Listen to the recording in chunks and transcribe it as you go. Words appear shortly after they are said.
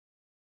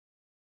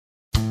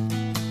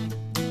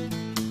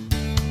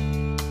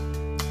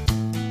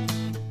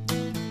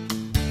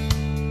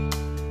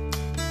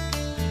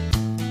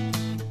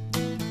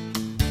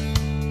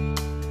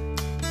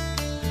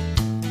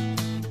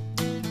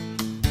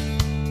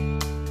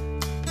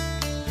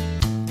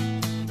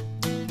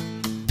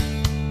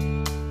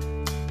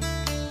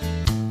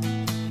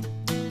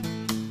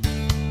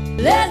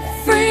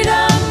Let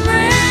freedom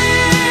ring.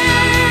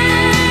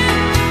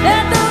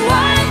 Let the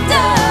white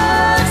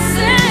dove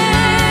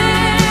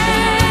sing.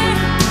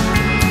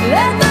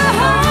 Let the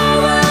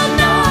whole world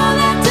know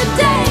that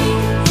today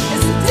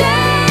is a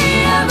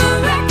day of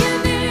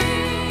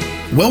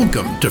reckoning.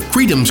 Welcome to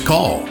Freedom's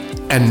Call.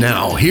 And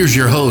now, here's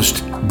your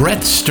host,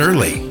 Brett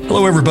Sterling.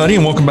 Hello, everybody,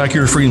 and welcome back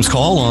here to Freedom's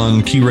Call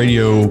on Key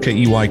Radio,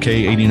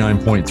 KEYK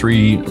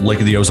 89.3,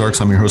 Lake of the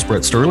Ozarks. I'm your host,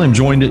 Brett Sterling. I'm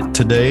joined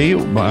today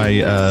by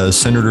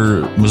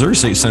Missouri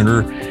State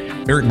Senator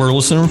Eric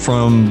Burleson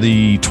from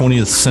the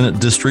 20th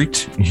Senate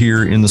District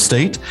here in the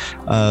state.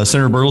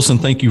 Senator Burleson,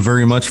 thank you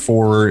very much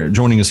for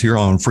joining us here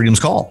on Freedom's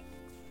Call.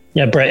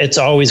 Yeah, Brett, it's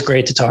always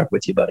great to talk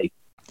with you, buddy.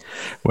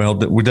 Well,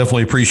 we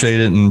definitely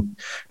appreciate it, and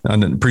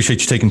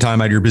appreciate you taking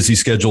time out of your busy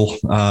schedule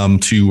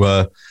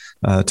to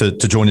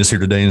join us here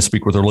today and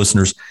speak with our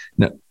listeners.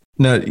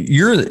 Now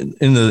you're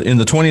in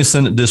the 20th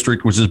Senate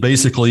District, which is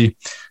basically,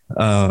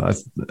 I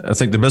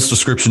think the best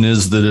description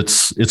is that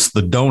it's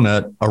the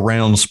donut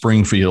around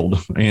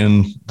Springfield,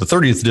 and the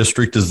 30th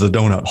District is the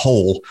donut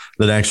hole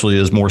that actually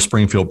is more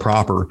Springfield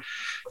proper.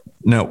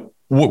 Now,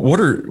 what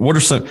are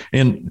some?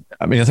 And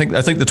I mean, I think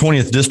the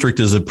 20th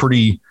District is a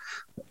pretty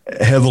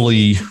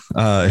heavily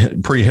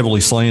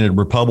slanted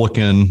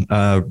Republican.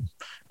 I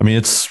mean,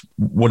 it's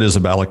what is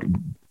about like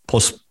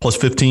plus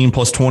 15,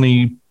 plus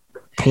 20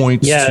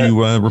 points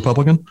to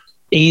Republican.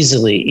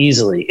 Easily.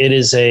 It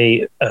is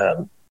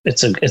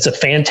it's a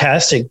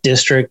fantastic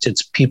district.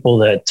 It's people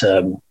that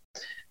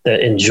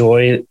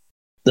enjoy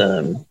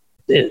that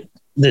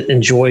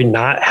enjoy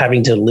not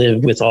having to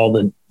live with all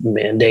the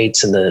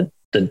mandates and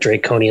the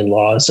draconian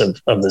laws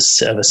of a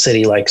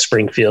city like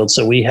Springfield.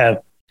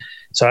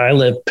 So I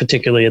live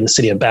particularly in the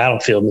city of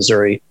Battlefield,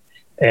 Missouri,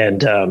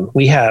 and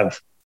we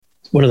have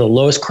one of the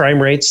lowest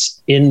crime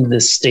rates in the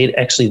state,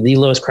 actually the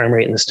lowest crime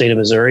rate in the state of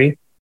Missouri.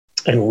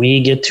 And we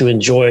get to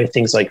enjoy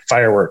things like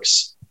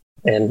fireworks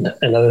and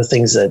other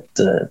things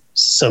that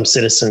some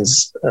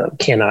citizens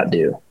cannot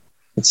do.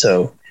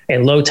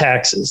 And low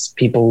taxes.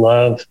 People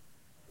love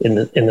in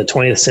the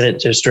 20th Senate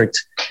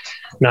District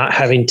not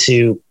having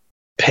to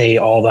pay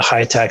all the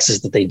high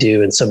taxes that they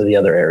do in some of the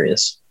other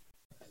areas.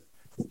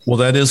 Well,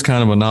 that is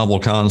kind of a novel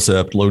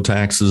concept: low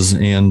taxes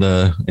and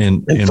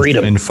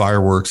freedom, and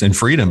fireworks and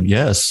freedom.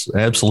 Yes,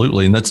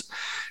 absolutely. And that's,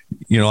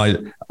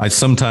 I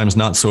sometimes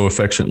not so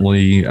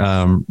affectionately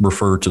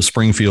refer to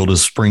Springfield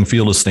as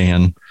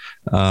Springfieldistan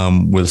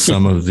with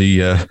some of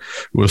the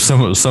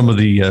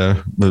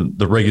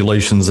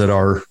regulations that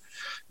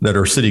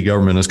our city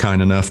government is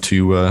kind enough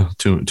to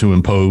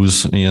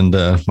impose, and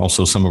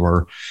also some of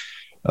our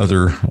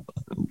other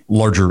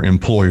larger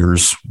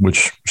employers,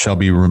 which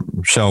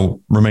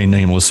shall remain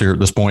nameless here at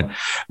this point.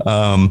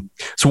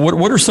 So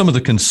what are some of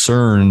the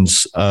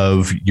concerns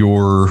of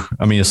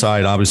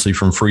aside obviously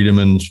from freedom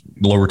and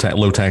low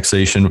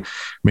taxation, I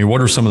mean,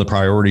 what are some of the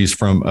priorities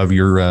of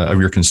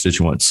your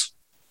constituents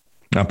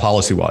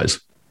policy wise?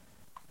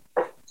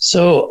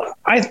 So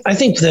I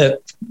think that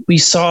we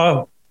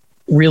saw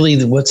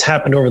really what's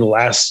happened over the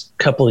last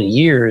couple of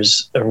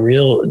years, a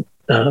real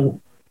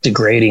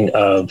degrading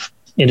of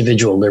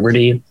individual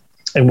liberty,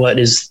 and what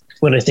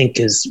I think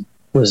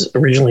was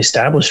originally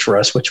established for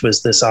us, which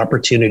was this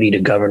opportunity to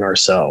govern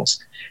ourselves.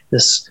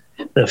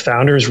 The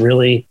founders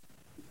really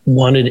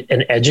wanted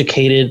an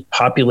educated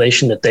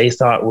population that they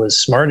thought was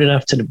smart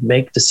enough to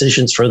make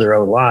decisions for their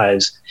own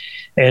lives,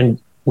 and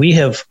we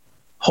have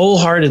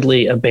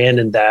wholeheartedly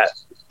abandoned that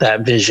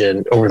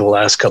vision over the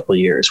last couple of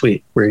years.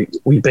 We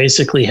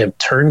basically have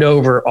turned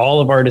over all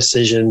of our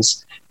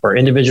decisions for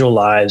individual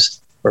lives,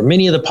 or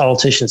many of the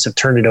politicians have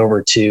turned it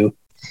over to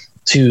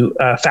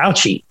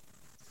Fauci,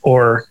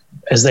 or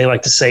as they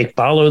like to say,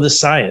 follow the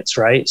science,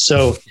 right?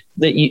 So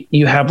that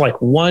you have like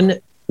one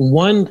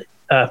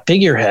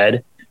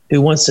figurehead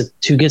who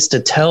gets to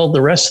tell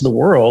the rest of the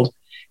world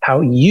how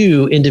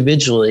you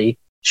individually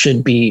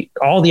should be,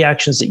 all the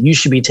actions that you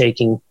should be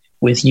taking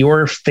with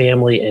your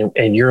family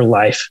and your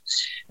life.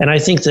 And I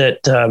think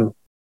that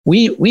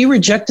we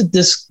rejected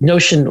this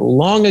notion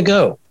long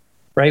ago,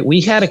 right? We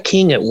had a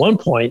king at one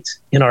point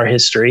in our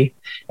history,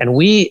 and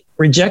we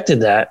rejected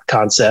that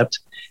concept.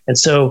 And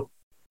so,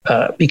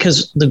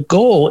 because the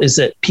goal is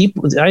that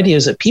the idea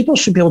is that people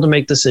should be able to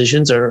make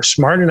decisions, or are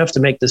smart enough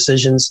to make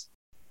decisions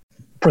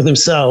for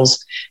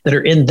themselves that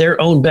are in their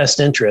own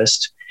best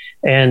interest.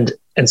 And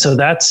so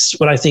that's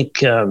what I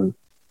think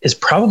is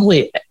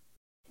probably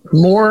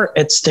more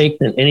at stake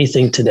than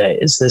anything today,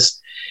 is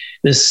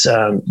this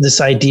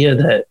idea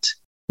that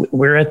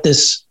we're at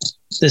this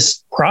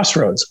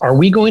crossroads. Are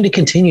we going to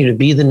continue to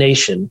be the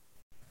nation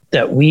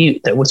that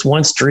was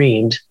once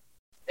dreamed,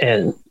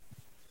 and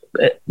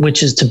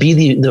which is to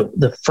be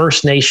the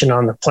first nation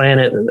on the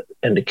planet,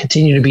 and to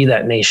continue to be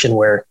that nation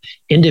where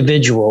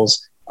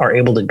individuals are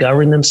able to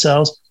govern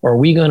themselves? Or are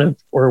we going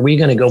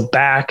to go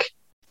back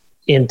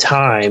in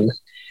time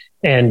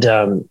and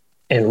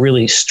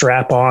really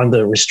strap on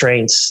the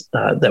restraints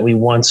that we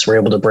once were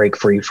able to break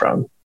free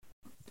from?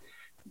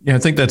 Yeah, I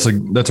think that's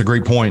a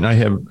great point. I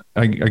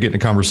get in a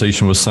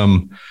conversation with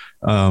some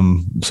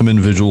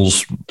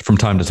individuals from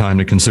time to time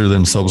to consider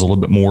themselves a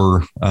little bit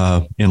more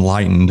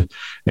enlightened,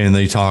 and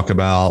they talk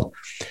about,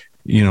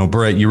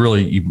 Brett,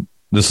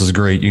 this is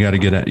great. You got to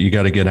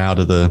get out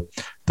of the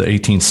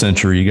 18th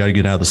century. You got to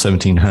get out of the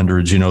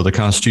 1700s. The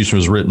Constitution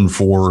was written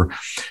for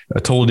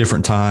a totally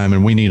different time,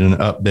 and we need an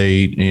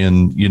update.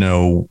 And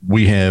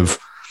we have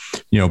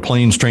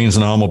planes, trains,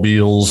 and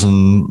automobiles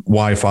and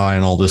Wi-Fi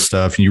and all this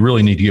stuff. And you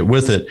really need to get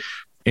with it.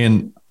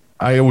 And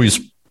I always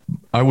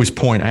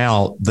point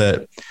out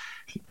that,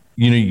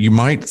 you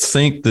might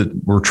think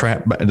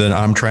that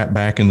I'm trapped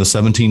back in the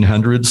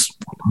 1700s,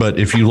 but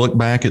if you look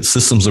back at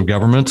systems of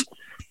government,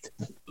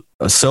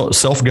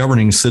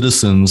 self-governing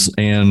citizens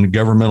and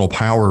governmental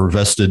power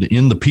vested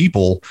in the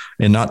people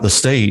and not the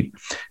state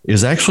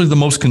is actually the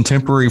most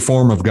contemporary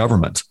form of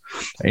government.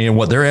 And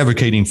what they're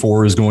advocating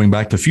for is going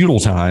back to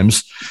feudal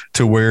times,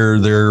 to where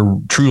there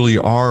truly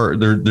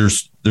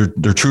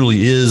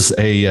is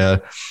a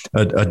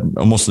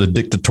almost a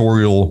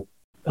dictatorial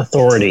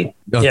authority.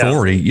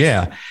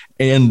 Yeah.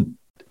 And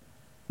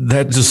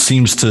that just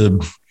seems to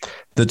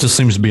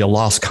be a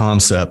lost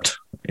concept.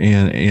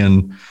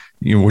 And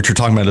what you're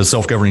talking about is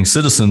self-governing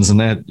citizens, and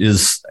that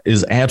is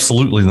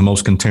absolutely the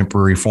most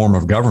contemporary form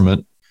of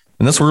government.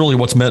 And that's really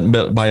what's meant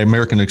by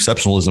American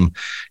exceptionalism.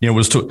 It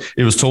was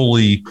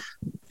totally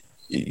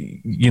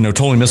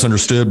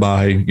misunderstood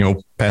by,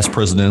 past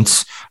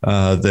presidents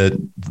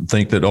that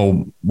think that,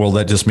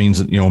 that just means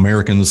that,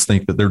 Americans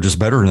think that they're just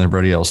better than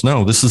everybody else.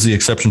 No, this is the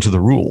exception to the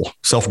rule.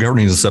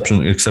 Self-governing is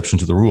exception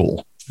to the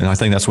rule. And I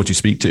think that's what you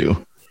speak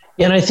to.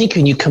 And I think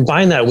when you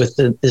combine that with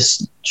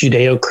this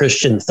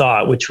Judeo-Christian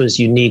thought, which was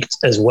unique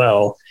as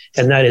well,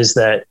 and that is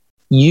that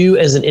you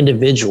as an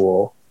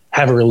individual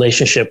have a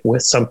relationship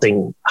with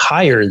something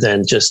higher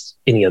than just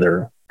any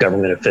other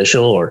government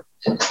official, or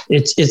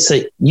it's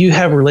that you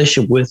have a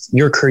relationship with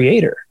your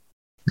creator,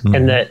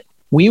 and that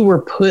we were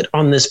put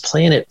on this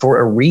planet for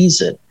a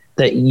reason,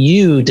 that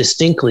you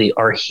distinctly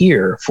are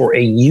here for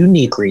a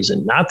unique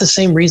reason, not the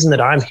same reason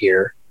that I'm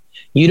here.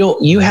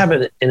 You have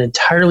an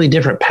entirely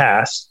different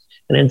path,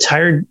 an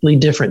entirely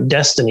different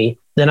destiny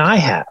than I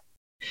have.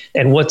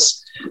 And what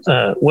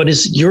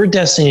is your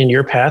destiny and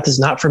your path is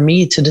not for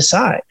me to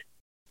decide.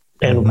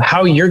 And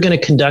how you're going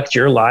to conduct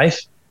your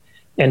life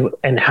and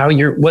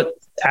what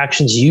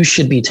actions you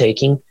should be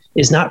taking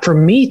is not for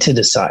me to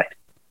decide.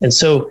 And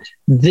so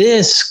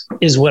this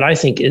is what I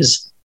think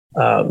is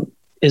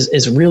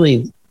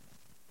really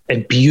a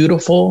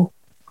beautiful,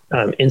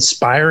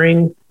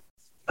 inspiring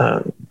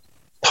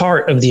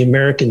part of the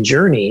American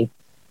journey.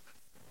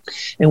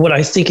 And what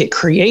I think it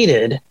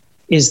created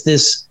is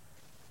this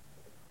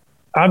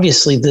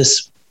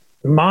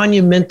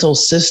monumental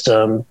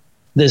system,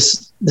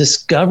 this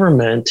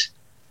government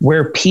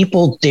where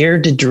people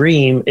dared to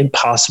dream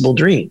impossible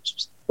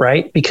dreams,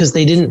 right? Because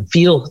they didn't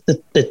feel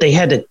that they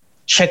had to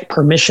check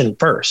permission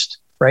first,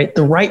 right?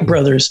 The Wright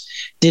brothers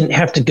didn't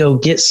have to go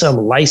get some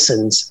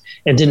license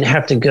and didn't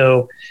have to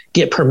go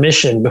get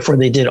permission before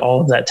they did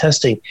all of that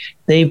testing.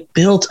 They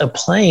built a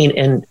plane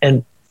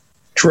and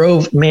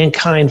drove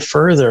mankind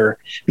further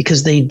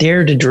because they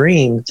dared to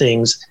dream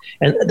things,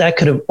 and that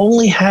could have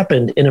only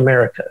happened in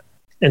America.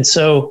 And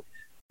so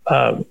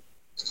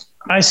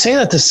I say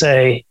that to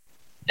say,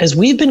 as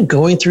we've been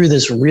going through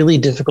this really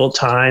difficult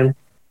time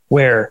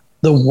where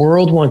the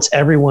world wants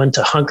everyone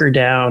to hunker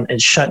down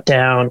and shut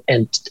down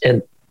and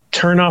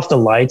turn off the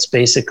lights,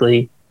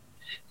 basically,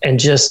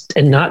 and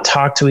not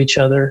talk to each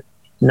other,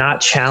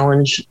 not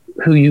challenge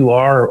who you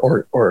are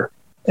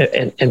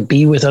and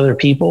be with other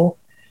people,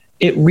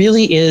 it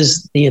really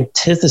is the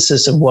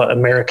antithesis of what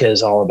America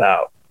is all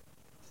about.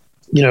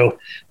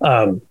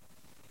 I'm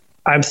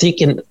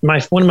thinking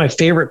one of my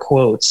favorite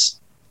quotes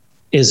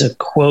is a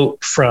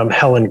quote from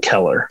Helen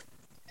Keller.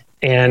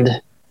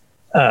 And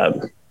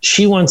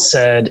she once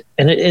said,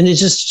 and it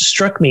just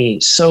struck me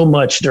so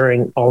much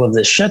during all of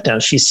this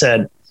shutdown. She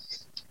said,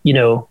 she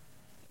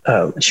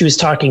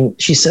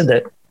said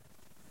that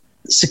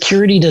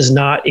security does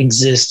not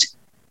exist,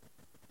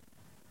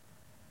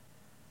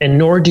 and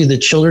nor do the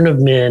children of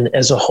men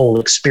as a whole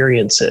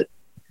experience it.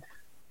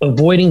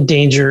 Avoiding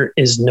danger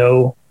is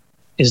not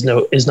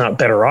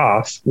better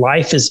off.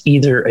 Life is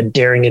either a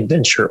daring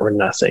adventure or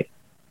nothing.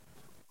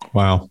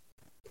 Wow.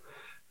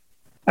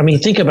 I mean,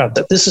 think about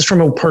that. This is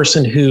from a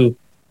person who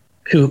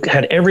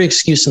had every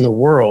excuse in the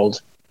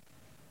world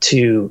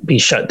to be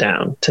shut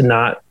down, to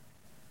not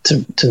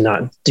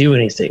do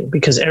anything,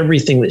 because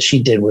everything that she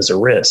did was a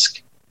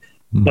risk.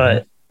 Mm-hmm.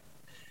 But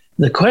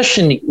the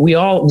question we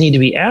all need to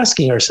be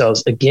asking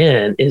ourselves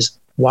again is,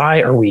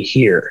 why are we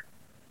here?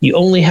 You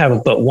only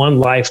have but one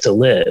life to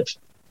live.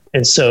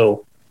 And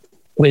so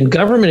when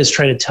government is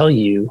trying to tell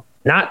you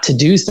not to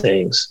do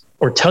things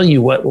or tell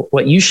you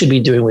what you should be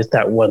doing with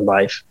that one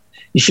life,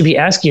 you should be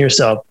asking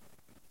yourself,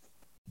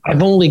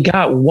 I've only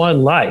got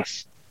one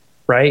life,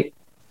 right?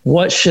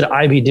 What should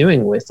I be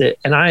doing with it?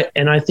 And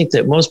I think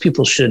that most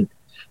people should,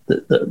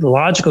 the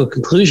logical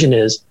conclusion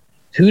is,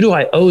 who do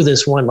I owe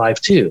this one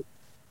life to?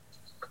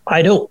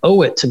 I don't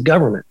owe it to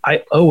government.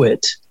 I owe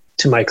it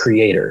to my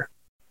creator.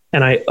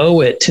 And I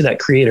owe it to that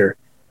creator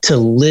to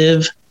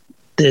live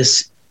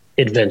this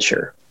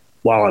adventure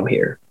while I'm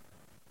here.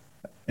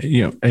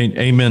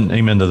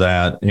 Amen to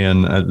that.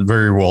 And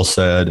very well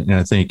said. And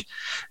I think,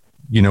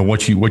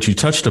 what you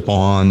touched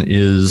upon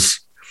is,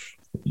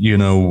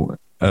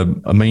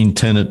 a main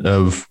tenet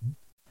of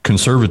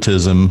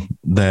conservatism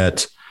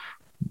that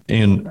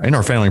in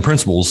our founding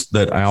principles,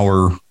 that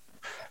our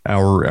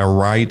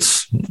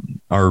rights,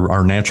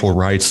 our natural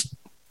rights,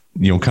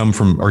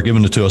 are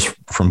given to us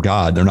from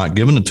God. They're not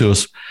given to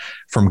us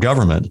from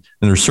government.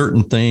 And there's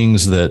certain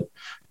things that,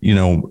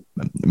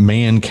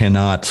 man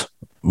cannot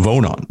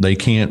vote on. They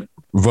can't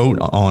vote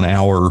on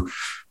our,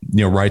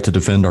 right to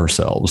defend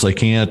ourselves. They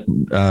can't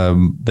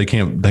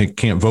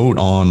vote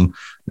on,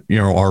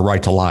 our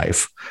right to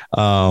life.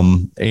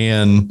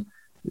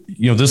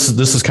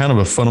 This is kind of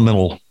a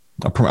fundamental,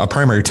 a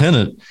primary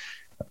tenet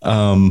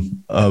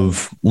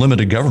of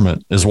limited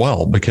government as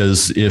well,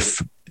 because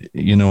if,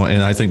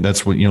 and I think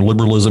that's what,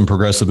 liberalism,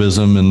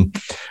 progressivism, and,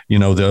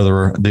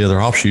 the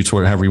other offshoots,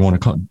 whatever you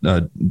want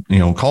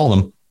to call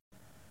them,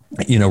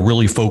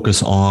 really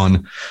focus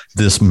on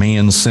this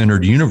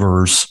man-centered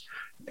universe.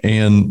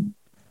 And,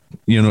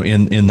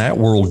 in that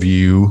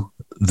worldview,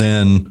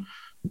 then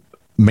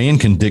man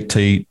can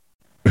dictate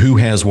who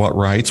has what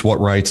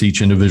rights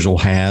each individual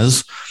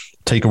has,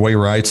 take away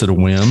rights at a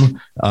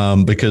whim,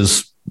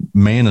 because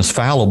man is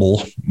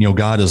fallible.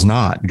 God is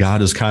not.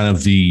 God is kind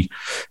of the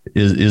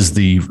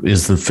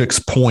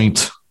fixed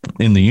point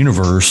in the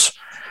universe.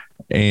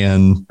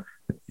 And,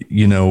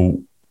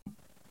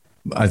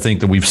 I think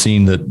that we've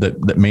seen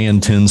that man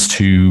tends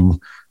to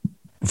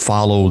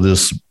follow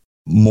this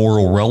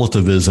moral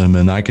relativism,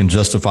 and I can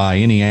justify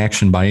any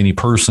action by any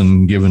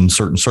person given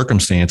certain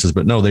circumstances.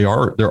 But no,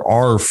 there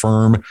are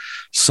firm,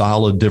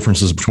 solid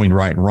differences between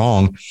right and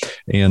wrong.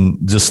 And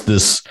just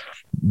this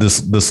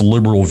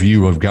liberal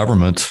view of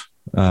government,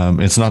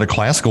 it's not a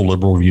classical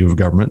liberal view of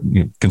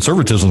government.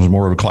 Conservatism is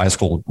more of a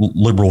classical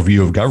liberal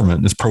view of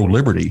government. It's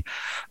pro-liberty.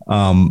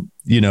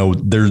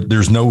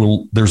 There's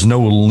no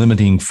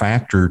limiting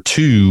factor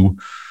to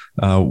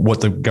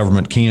what the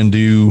government can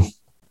do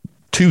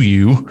to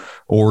you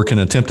or can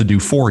attempt to do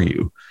for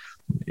you.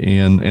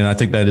 And I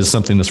think that is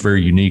something that's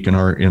very unique in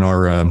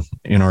our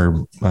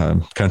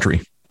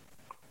country.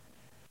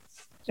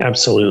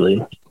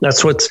 Absolutely.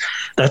 That's what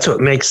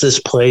makes this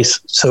place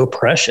so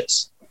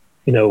precious.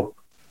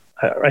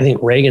 I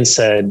think Reagan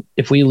said,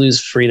 if we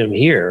lose freedom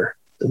here,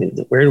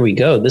 where do we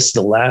go? This is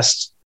the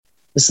last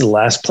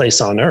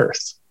place on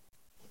earth.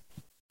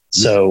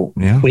 So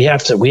we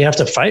have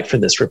to fight for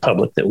this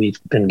republic that we've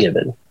been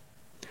given.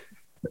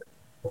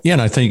 Yeah.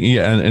 And I think,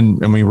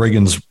 and I mean,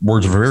 Reagan's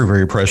words are very,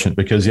 very prescient,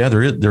 because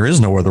there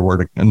is no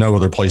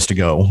other place to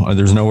go.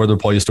 There's no other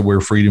place to where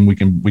freedom, we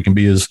can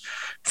be as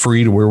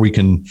free, to where we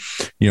can,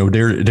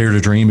 dare to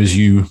dream, as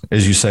you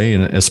say,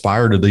 and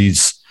aspire to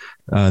these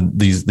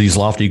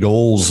lofty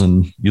goals.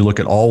 And you look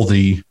at all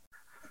the,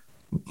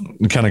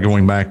 kind of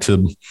going back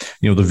to,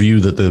 the view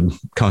that the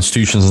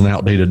Constitution is an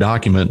outdated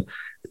document,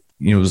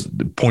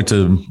 point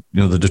to,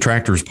 the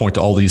detractors point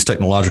to all these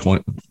technological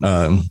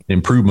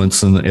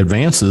improvements and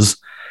advances.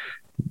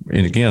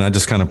 And again, I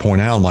just kind of point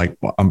out, like,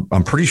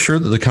 I'm pretty sure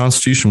that the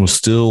Constitution was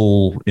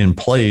still in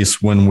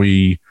place when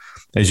we,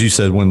 as you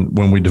said,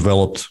 when we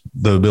developed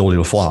the ability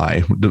to fly,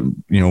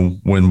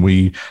 when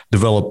we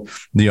developed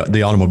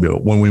the automobile,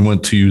 when we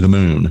went to the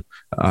moon.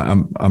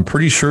 I'm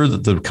pretty sure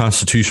that the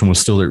Constitution was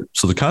still there.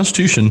 So the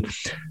Constitution,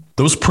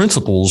 those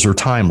principles are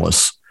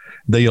timeless.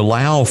 They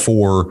allow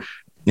for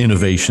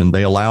innovation.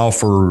 They allow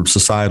for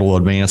societal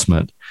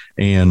advancement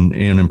and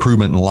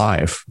improvement in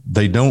life.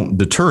 They don't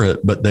deter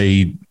it, but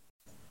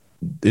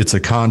it's a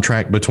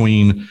contract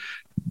between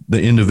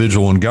the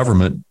individual and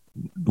government,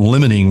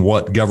 limiting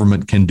what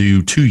government can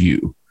do to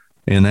you.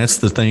 And that's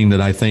the thing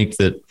that I think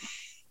that,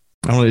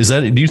 I don't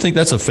know, do you think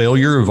that's a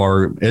failure of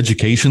our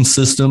education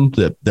system,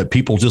 that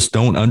people just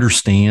don't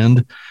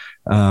understand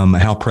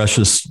how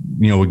precious,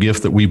 a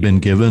gift that we've been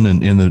given,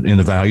 and in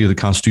the value of the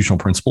constitutional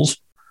principles?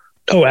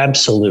 Oh,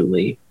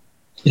 absolutely.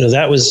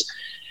 That was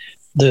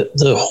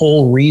the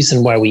whole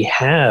reason why we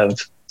have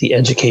the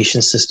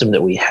education system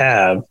that we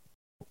have,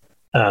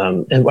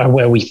 and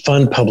why we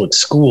fund public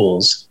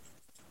schools,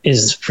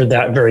 is for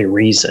that very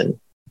reason,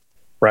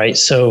 right?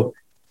 So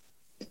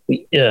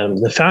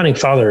the founding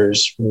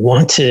fathers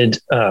wanted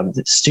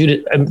the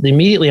student,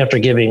 immediately after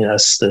giving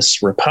us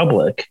this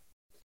republic,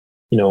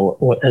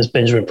 as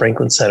Benjamin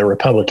Franklin said, a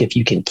republic, if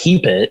you can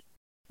keep it,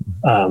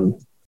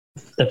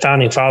 the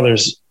founding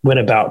fathers went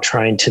about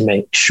trying to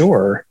make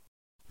sure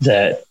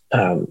that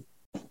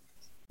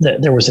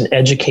that there was an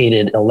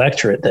educated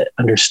electorate that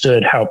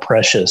understood how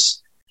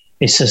precious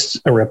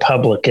a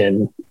republic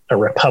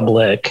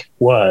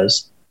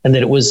was, and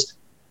that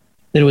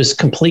it was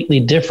completely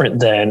different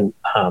than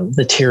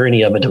the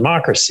tyranny of a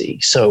democracy.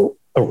 So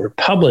a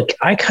republic,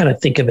 I kind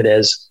of think of it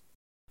as,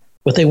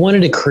 what they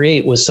wanted to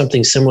create was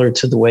something similar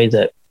to the way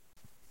that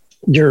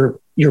your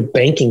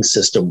banking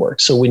system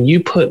works. So when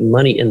you put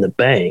money in the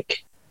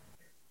bank,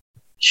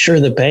 sure,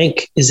 the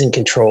bank is in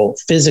control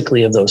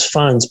physically of those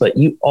funds, but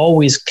you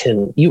always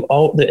can, at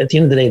the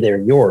end of the day, they're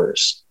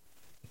yours.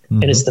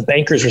 And it's the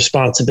banker's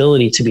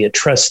responsibility to be a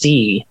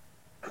trustee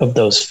of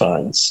those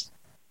funds.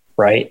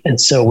 Right. And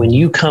so when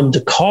you come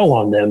to call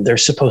on them, they're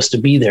supposed to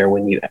be there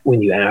when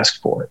you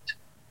ask for it.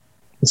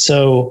 And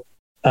so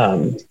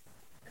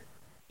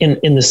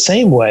in the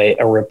same way,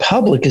 a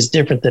republic is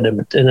different than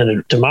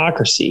a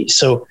democracy.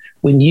 So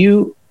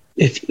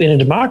if in a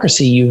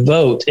democracy, you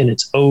vote and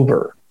it's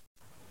over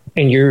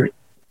and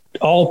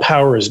all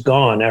power is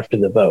gone after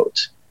the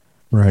vote.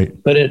 Right.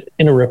 But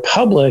in a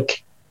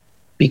republic,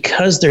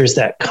 because there's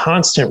that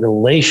constant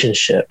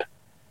relationship,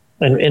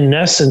 and in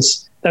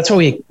essence, that's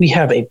why we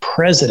have a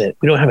president.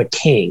 We don't have a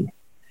king.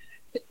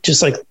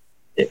 Just like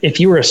if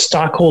you were a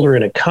stockholder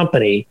in a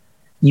company,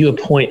 you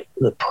appoint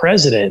the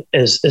president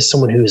as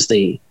someone who's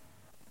the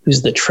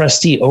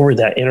trustee over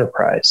that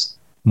enterprise,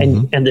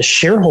 and the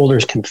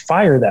shareholders can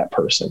fire that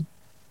person.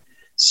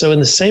 So in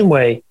the same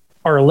way,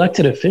 our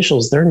elected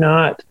officials, they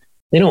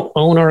don't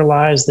own our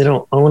lives. They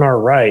don't own our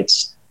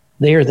rights.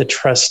 They are the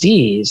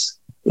trustees,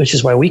 which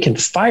is why we can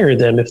fire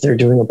them if they're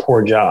doing a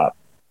poor job.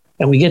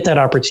 And we get that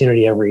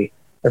opportunity every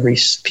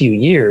few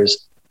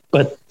years.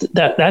 But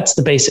that's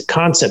the basic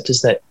concept,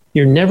 is that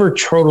you're never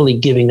totally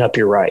giving up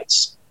your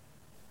rights,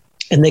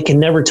 and they can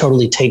never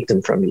totally take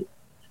them from you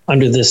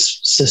under this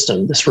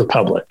system, this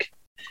republic.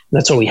 And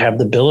that's why we have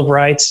the Bill of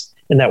Rights.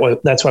 And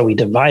that's why we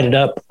divided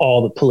up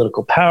all the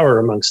political power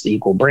amongst the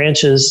equal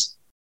branches,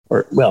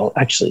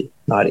 actually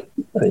not.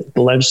 The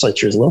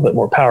legislature is a little bit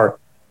more power,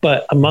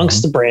 but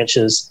amongst the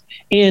branches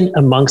and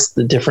amongst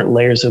the different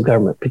layers of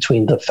government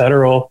between the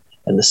federal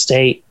and the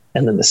state.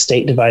 And then the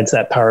state divides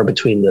that power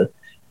between the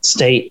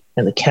state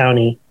and the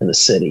county and the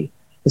city.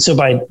 And so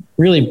by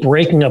really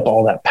breaking up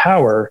all that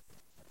power,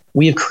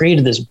 we have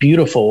created this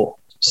beautiful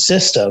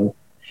system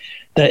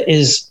that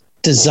is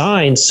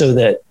designed so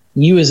that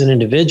you as an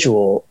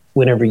individual,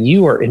 whenever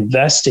you are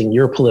investing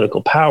your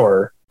political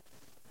power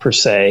per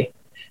se,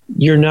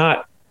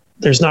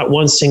 there's not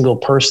one single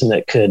person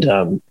that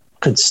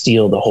could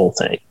steal the whole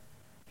thing.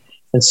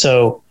 And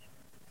so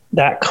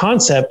that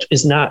concept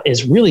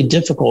is really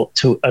difficult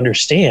to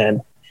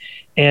understand.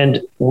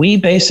 And we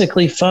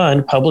basically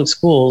fund public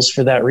schools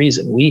for that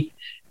reason.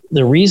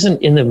 The reason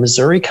in the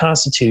Missouri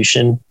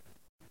Constitution,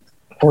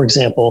 for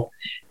example,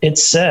 it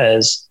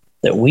says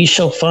that we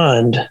shall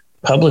fund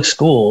public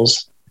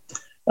schools.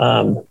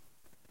 I'll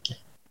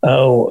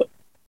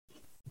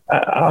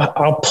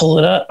pull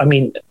it up. I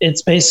mean,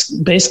 it's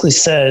basically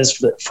says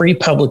that free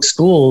public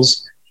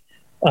schools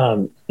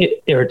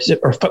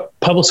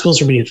public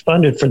schools are being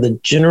funded for the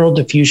general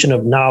diffusion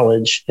of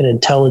knowledge and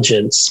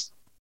intelligence,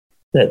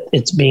 that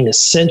it's being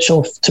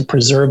essential to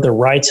preserve the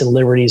rights and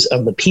liberties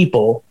of the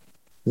people.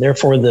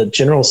 Therefore, the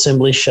General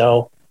Assembly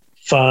shall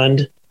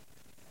fund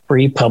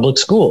free public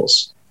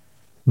schools,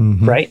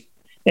 right?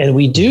 And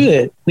we do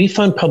it. We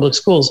fund public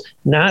schools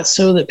not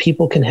so that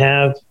people can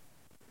have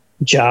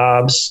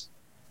jobs,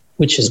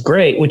 which is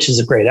great, which is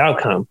a great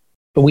outcome,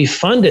 but we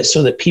fund it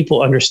so that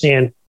people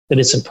understand that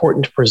it's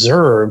important to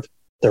preserve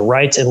the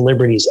rights and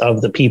liberties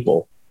of the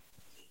people.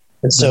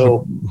 And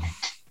so,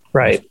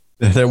 right.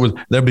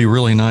 That'd be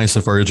really nice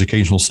if our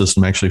educational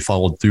system actually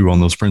followed through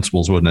on those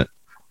principles, wouldn't it?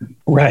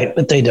 Right.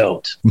 But they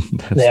don't.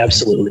 They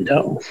absolutely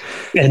don't.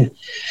 And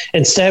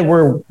instead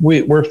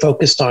we're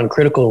focused on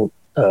critical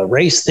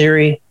race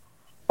theory.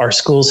 Our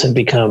schools have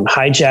become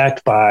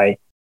hijacked by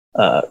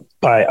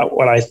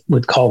what I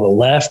would call the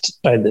left,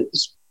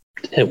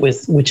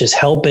 which is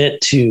hell bent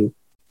to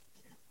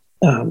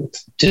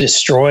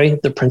destroy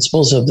the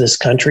principles of this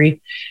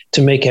country,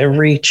 to make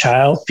every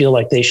child feel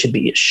like they should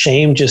be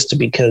ashamed just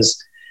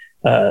because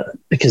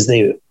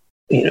they,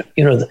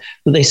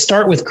 they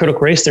start with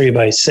critical race theory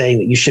by saying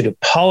that you should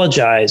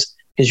apologize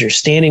because you're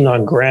standing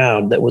on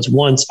ground that was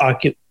once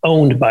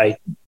owned by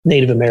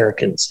Native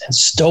Americans and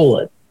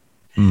stolen,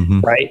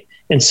 right?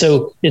 And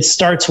so it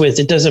starts with,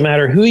 it doesn't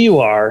matter who you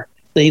are,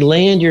 the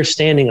land you're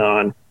standing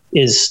on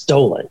is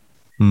stolen,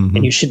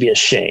 and you should be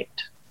ashamed.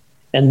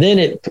 And then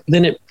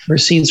it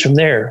proceeds from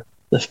there.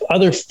 The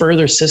other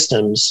further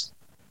systems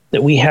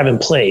that we have in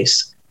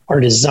place are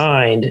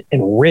designed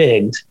and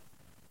rigged,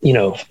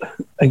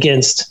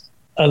 against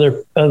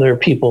other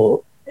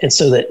people, and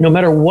so that no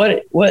matter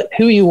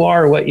who you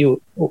are, what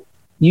you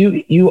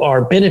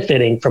are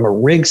benefiting from a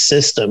rigged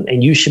system,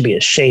 and you should be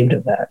ashamed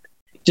of that.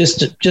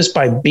 Just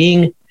by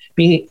being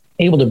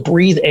able to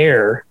breathe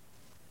air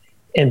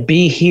and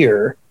be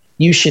here,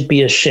 you should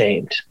be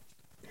ashamed.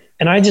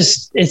 And I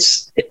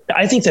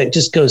think that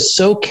just goes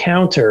so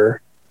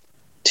counter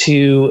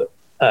to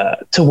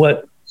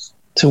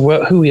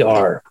who we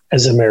are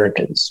as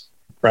Americans,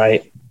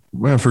 right?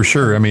 Well, for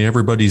sure. I mean,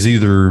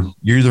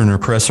 you're either an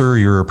oppressor or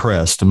you're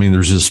oppressed. I mean,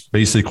 there's just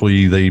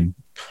basically they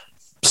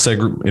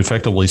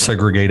effectively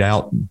segregate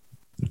out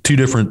two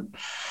different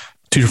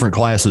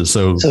classes.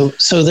 So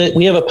that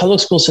we have a public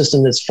school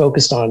system that's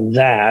focused on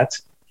that.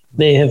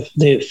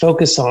 They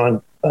focus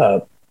on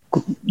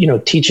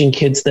teaching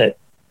kids that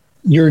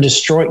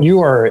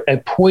you are a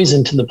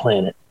poison to the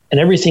planet, and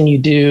everything you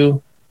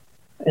do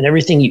and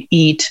everything you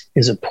eat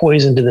is a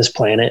poison to this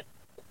planet,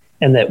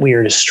 and that we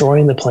are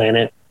destroying the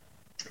planet.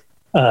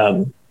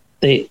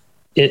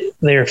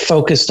 They're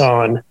focused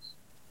on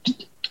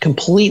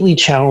completely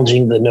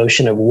challenging the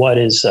notion of what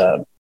is,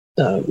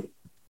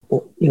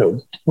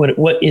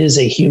 what is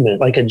a human,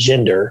 like a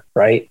gender,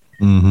 right?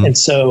 Mm-hmm. And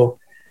so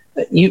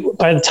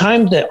by the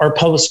time that our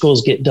public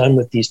schools get done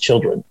with these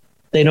children,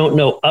 they don't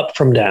know up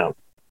from down.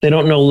 They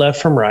don't know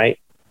left from right.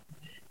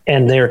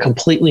 And they're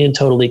completely and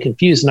totally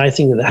confused. And I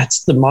think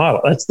that's the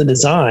model, that's the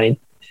design,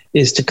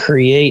 is to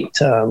create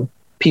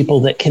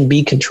people that can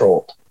be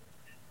controlled,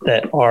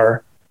 that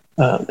are,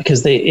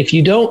 because if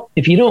you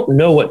don't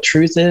know what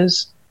truth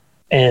is,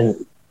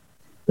 and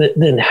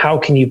then how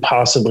can you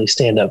possibly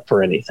stand up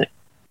for anything?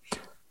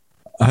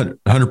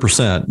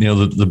 100%.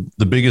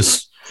 The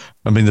biggest,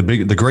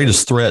 the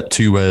greatest threat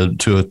to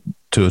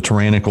a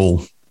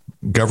tyrannical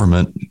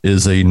government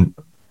is a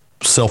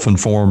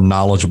self-informed,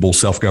 knowledgeable,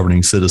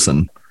 self-governing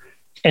citizen.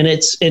 And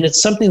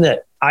it's something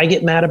that I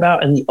get mad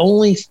about. And the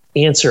only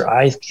answer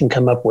I can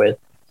come up with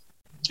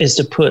is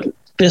to put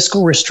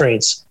fiscal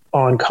restraints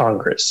on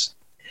Congress,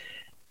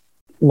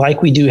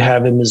 like we do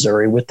have in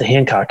Missouri with the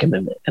Hancock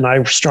Amendment. And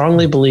I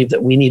strongly believe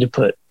that we need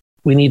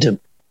to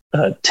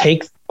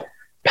take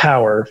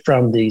power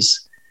from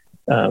these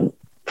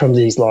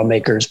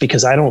lawmakers,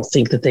 because I don't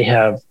think that they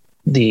have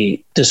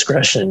the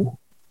discretion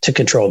to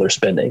control their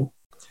spending.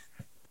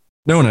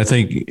 No, and I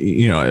think,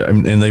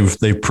 and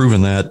they've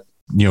proven that,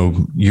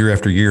 year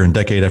after year and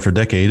decade after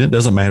decade. It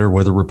doesn't matter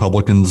whether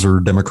Republicans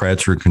or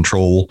Democrats are in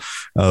control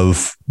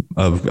of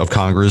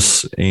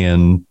Congress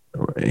and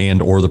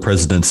or the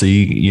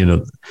presidency.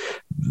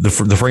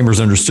 The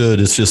framers understood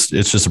it's just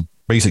a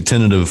basic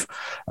tenet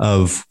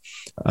of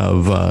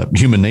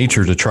human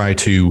nature to try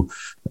to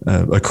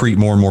accrete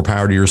more and more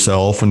power to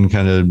yourself and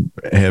kind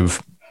of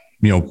have,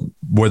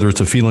 whether it's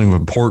a feeling of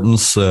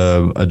importance,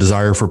 a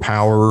desire for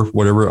power,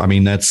 whatever. I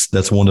mean,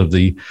 that's one of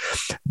the,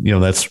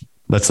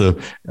 that's a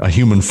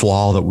human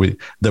flaw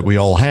that we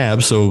all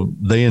have. So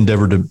they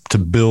endeavored to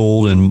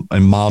build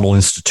and model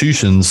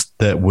institutions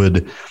that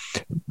would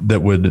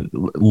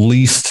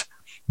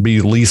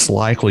be least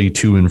likely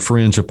to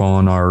infringe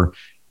upon our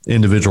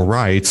individual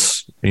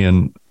rights.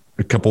 And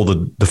a couple of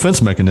the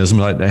defense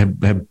mechanisms, I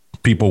have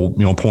people,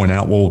 point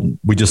out, well,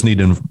 we just need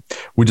to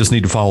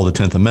follow the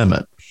 10th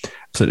Amendment.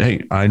 I said,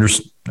 hey, I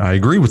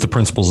agree with the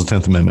principles of the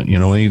 10th Amendment.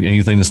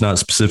 Anything that's not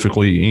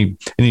specifically,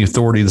 any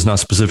authority that's not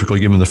specifically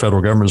given the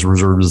federal government is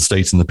reserved to the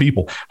states and the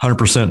people.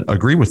 100%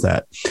 agree with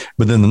that.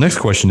 But then the next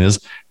question is,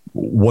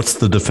 what's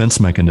the defense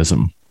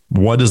mechanism?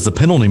 What is the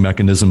penalty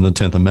mechanism of the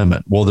 10th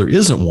Amendment? Well, there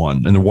isn't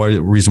one. And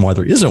the reason why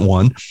there isn't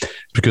one is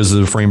because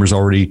the framers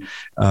already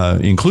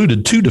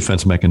included two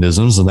defense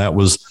mechanisms. And that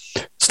was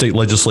state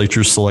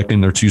legislatures selecting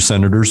their two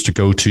senators to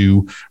go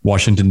to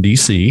Washington,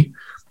 D.C.,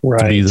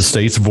 right, to be the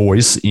state's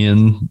voice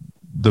in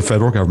the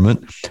federal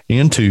government.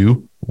 And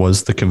two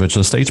was the Convention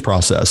of States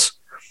process.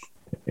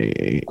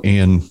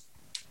 And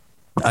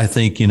I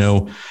think,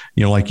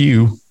 like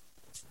you,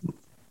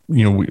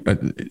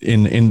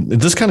 and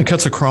this kind of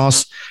cuts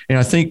across, and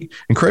I think,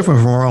 and correct me if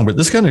I'm wrong, but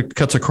this kind of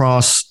cuts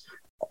across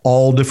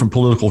all different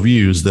political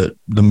views, that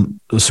the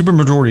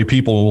supermajority of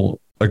people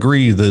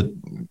agree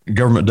that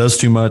government does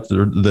too much,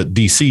 or that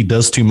DC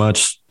does too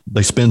much.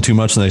 They spend too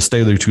much and they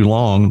stay there too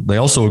long. They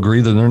also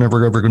agree that they're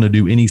never, ever going to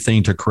do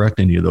anything to correct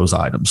any of those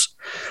items.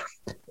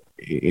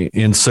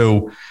 And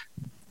so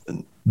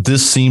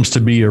this seems to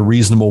be a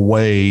reasonable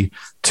way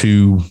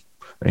to,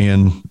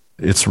 and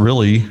it's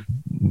really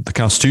the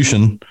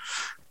Constitution.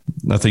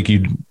 I think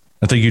you'd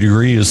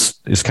agree is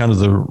kind of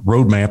the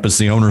roadmap, is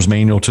the owner's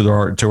manual to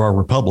our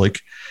republic.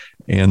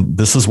 And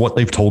this is what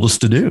they've told us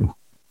to do.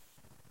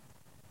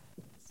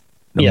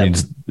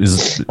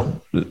 Is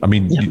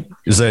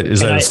that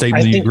a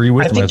statement you agree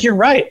with? I think you're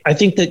right. I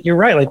think that you're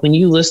right. Like when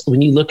you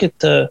look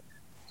at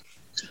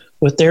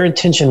what their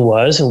intention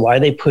was and why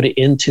they put it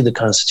into the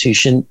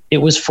Constitution, it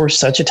was for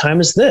such a time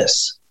as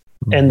this.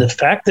 Mm-hmm. And the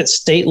fact that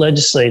state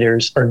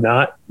legislators are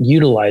not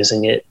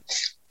utilizing it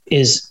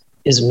is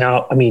I don't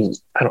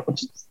know if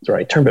it's the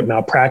right term, but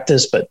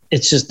malpractice, but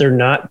it's just, they're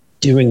not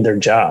doing their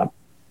job.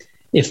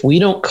 If we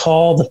don't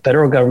call the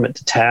federal government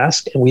to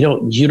task and we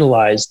don't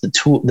utilize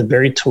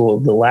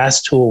the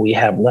last tool we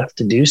have left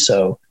to do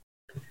so,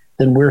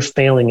 then we're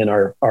failing in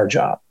our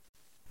job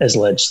as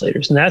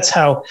legislators. And that's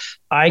how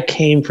I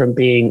came from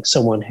being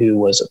someone who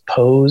was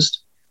opposed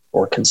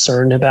or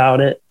concerned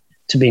about it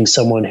to being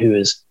someone who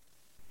is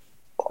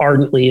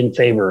ardently in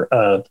favor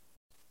of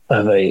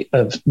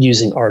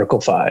using Article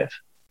 5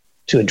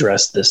 to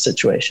address this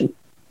situation.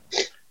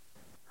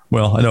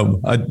 Well, I know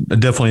I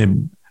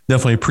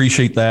definitely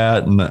appreciate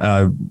that,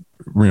 and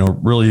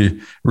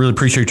really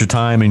appreciate your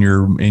time and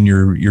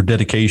your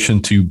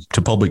dedication to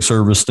public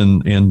service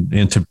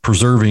and to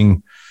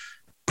preserving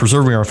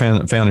our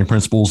founding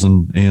principles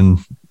and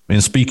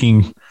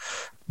speaking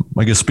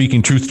I guess,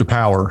 speaking truth to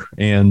power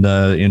and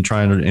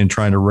trying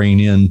to rein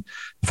in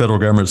the federal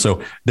government.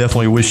 So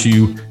definitely wish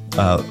you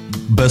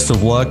best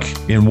of luck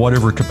in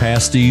whatever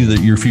capacity that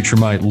your future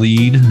might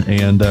lead,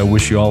 and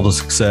wish you all the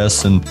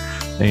success. And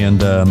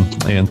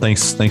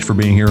thanks for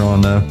being here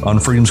on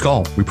Freedom's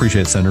Call. We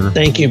appreciate it, Senator.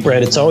 Thank you,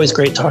 Brett. It's always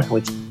great talking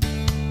with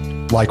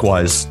you.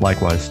 Likewise.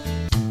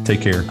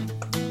 Take care.